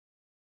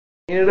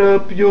Painted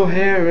up your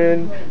hair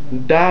and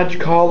dyed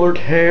your colored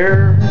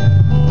hair.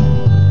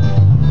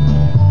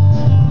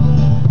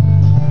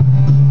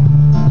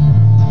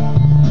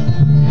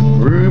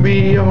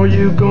 Ruby, are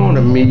you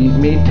gonna meet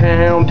me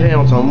town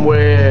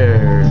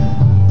somewhere?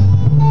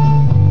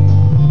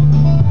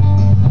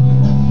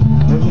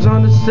 The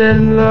sun is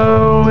setting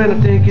low and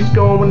I think it's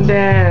going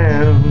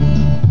down.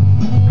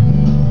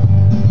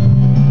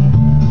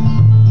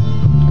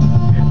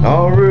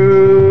 Oh, Ruby,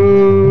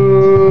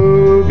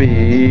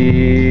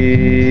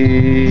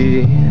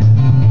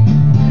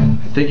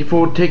 thank you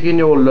for taking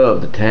your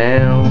love to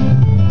town.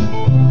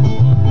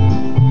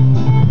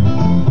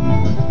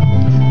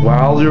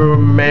 While your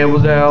man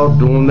was out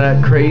doing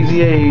that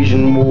crazy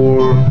Asian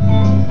war,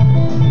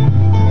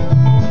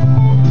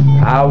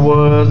 I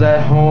was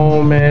at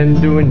home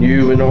and doing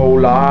you and a whole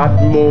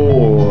lot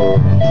more.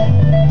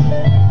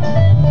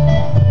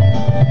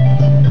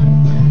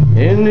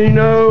 And you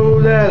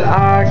know that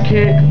I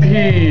can't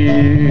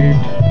compete.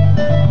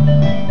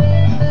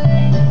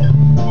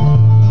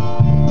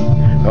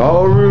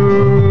 Oh, Ruby,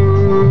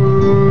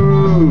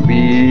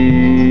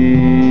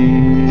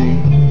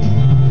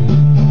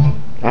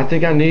 I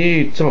think I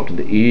need something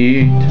to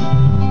eat.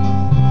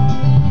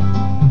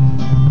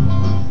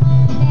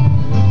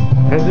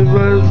 And it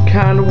was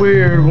kinda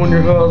weird when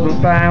your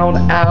husband found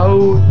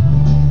out.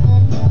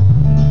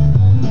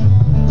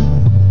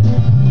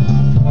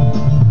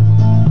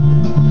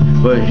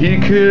 But he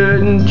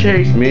couldn't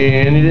chase me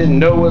and he didn't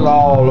know what it's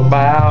all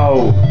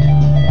about.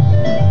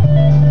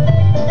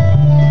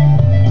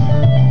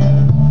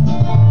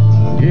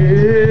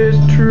 It's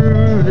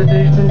true that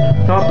he's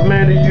not the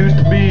man he used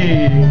to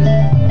be.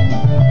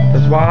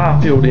 That's why I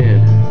filled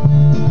in.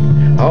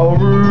 Oh,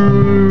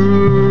 Ruby,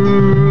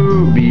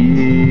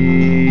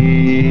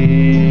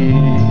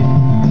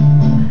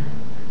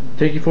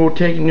 thank you for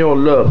taking your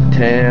love to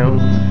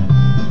town.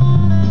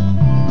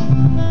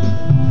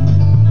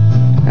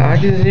 I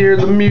can hear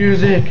the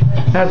music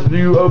as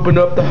you open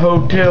up the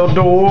hotel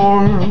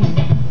door,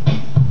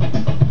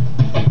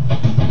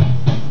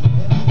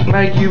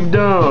 like you've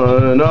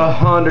done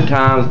 100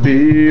 times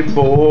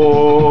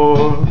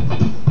before.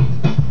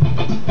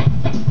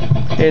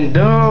 And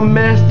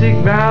domestic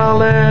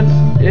violence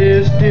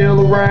is still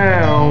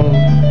around.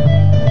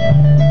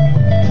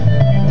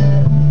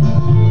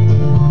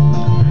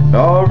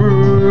 Oh,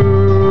 Ruby,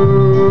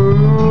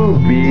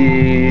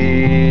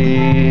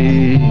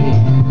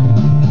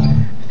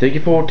 thank you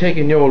for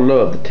taking your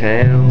love to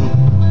town.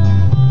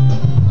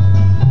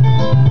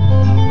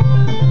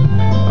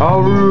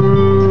 Oh, Ruby,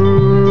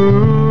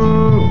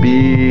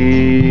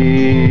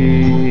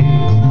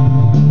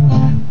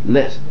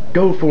 let's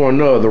go for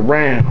another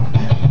round.